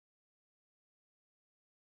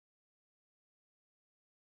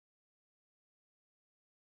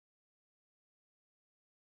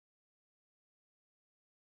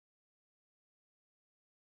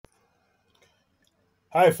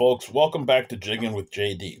Hi, folks. Welcome back to Jigging with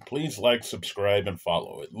JD. Please like, subscribe, and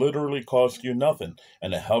follow. It literally costs you nothing,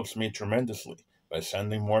 and it helps me tremendously by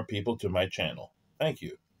sending more people to my channel. Thank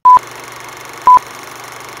you.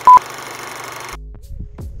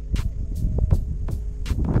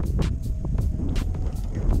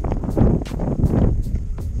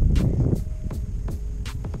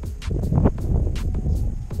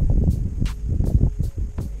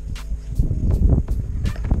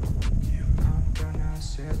 I'm gonna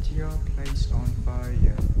set your place on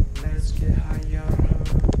fire. Let's get higher.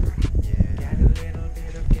 Yeah. Get a little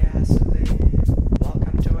bit of gasoline.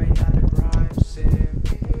 Welcome to another crime scene.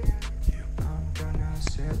 I'm gonna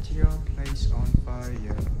set your place on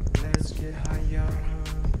fire. Let's get higher.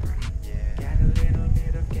 Yeah. Get a little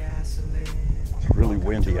bit of gasoline. It's really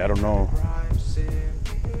windy. I don't know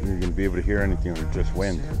if you're going to be able to hear anything or just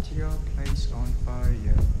wind. Set your place on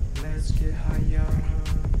fire. Let's get higher.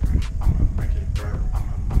 I'ma make it burn.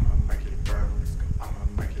 I'ma make it burn. I'ma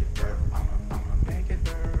make it burn. I'ma make it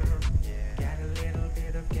burn. Yeah. Get a little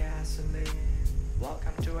bit of gasoline.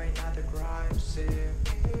 Welcome to another crime scene.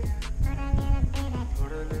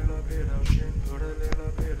 Put a little bit of shit. Put a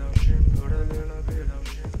little bit of shit. Put a little bit of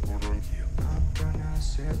shit. I'm gonna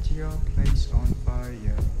set your place on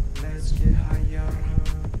fire. Let's get higher.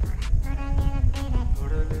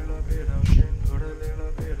 Put a little bit of shit. Put a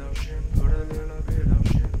little bit of shit. Put a little bit of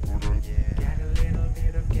shit. Yeah. Get a little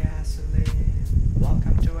bit of gasoline.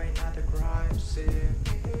 Welcome to another crime scene.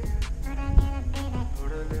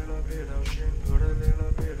 Put a little bit of shit. Put a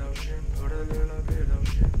little bit of shit. Put a little bit of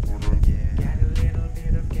shit. Yeah. Get a little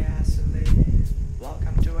bit of gasoline.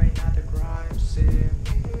 Welcome to another crime scene.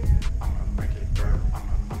 I'ma make it burn.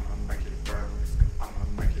 I'ma make it burn. I'ma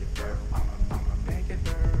make it burn. I'ma make it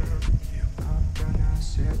burn. I'm gonna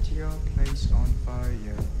set your place on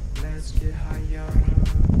fire. Let's get higher.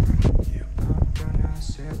 I'm gonna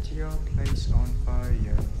set your place on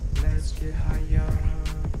fire. Let's get higher.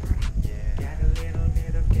 Yeah. Get a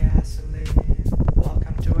little bit of gasoline.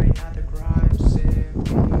 Welcome to another crime scene.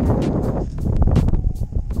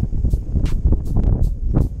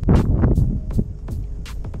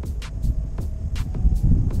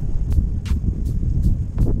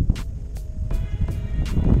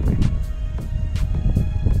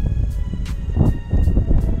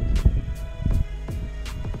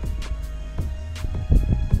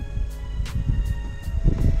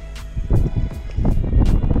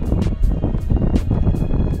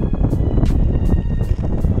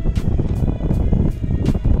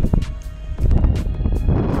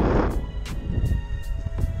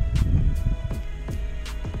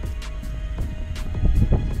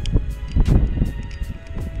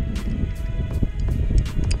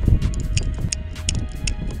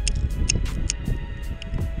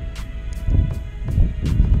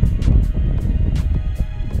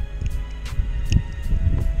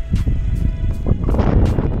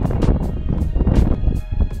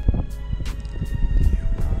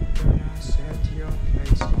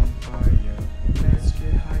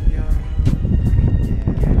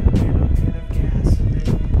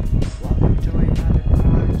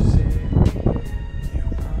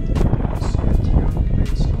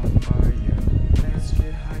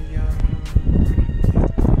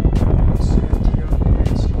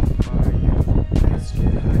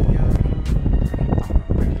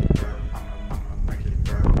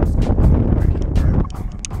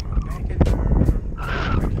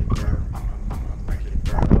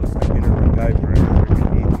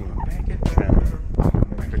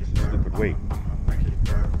 Wait.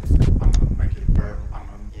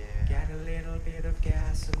 Get a little bit of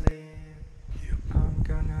gasoline. I'm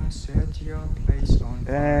gonna set your place on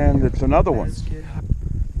fire. And it's another one. Let's get high.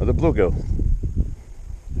 Another bluegill.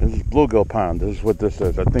 This is bluegill pond. This is what this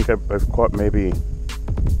is. I think I've caught maybe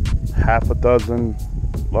half a dozen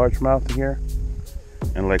largemouth in here.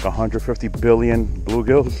 And like 150 billion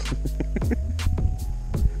bluegills.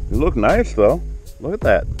 They look nice though. Look at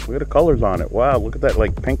that. Look at the colors on it. Wow, look at that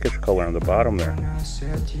like pinkish color on the bottom there.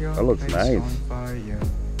 That looks nice.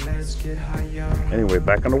 Anyway,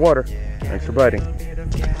 back on the water. Thanks for biting.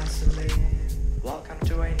 Welcome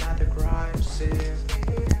to another crime scene.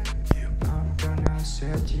 I'm gonna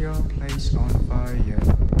set your place on fire.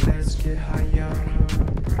 Let's get higher.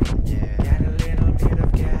 Yeah. Get a little bit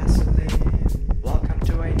of gasoline. Welcome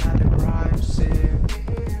to another crime scene.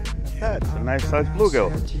 That's a nice sized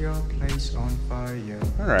bluegill. Set your place on fire.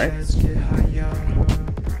 All right. Let's get higher.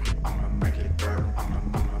 I'ma make it burn.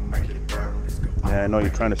 I'ma make it burn. Yeah, I know you're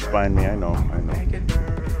trying to spine me. I know. Make it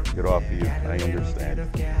burn. Get off of you. I Get a little bit understand.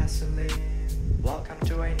 of gasoline. Welcome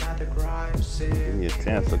to another crime scene. Give me a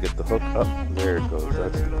chance, I'll get the hook up. There it goes,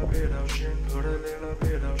 that's the point.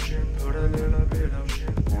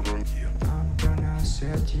 I'm gonna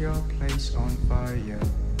set your place on fire.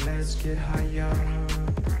 Let's get higher.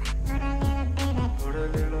 Put a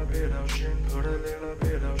little bit of shit, put a little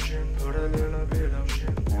bit of shit, put a little bit of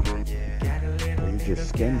shit. Get a little You bit just of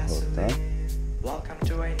skin hooked, huh? gasoline. Welcome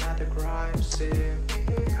to another crime scene.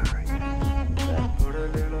 Put a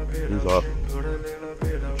little bit He's of off. shit, put a little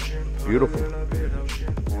bit of shit, put a Beautiful. little bit of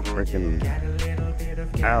shit. Freaking, Get a little bit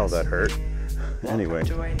of ow, that hurt. gasoline. Anyway,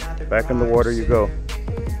 Welcome to another back in the crime water you go. scene.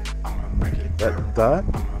 That dot,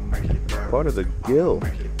 part of the gill.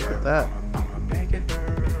 Look at that.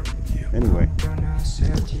 Anyway, Gonna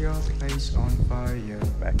set your place on fire.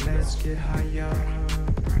 Back to Let's get higher.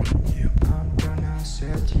 I'm gonna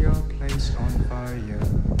set your place on fire.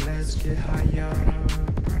 Let's get higher.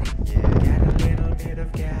 Get a little bit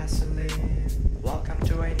of gasoline. Welcome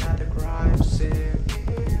to another crime scene.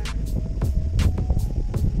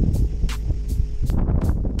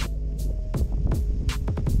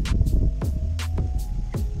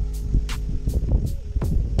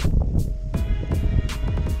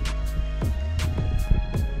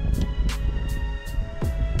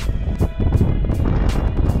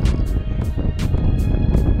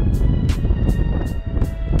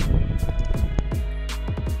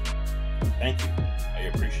 Thank you. I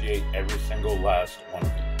appreciate every single last one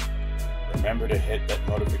of you. Remember to hit that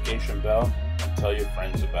notification bell and tell your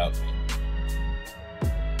friends about me.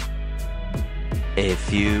 A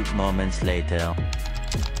few moments later.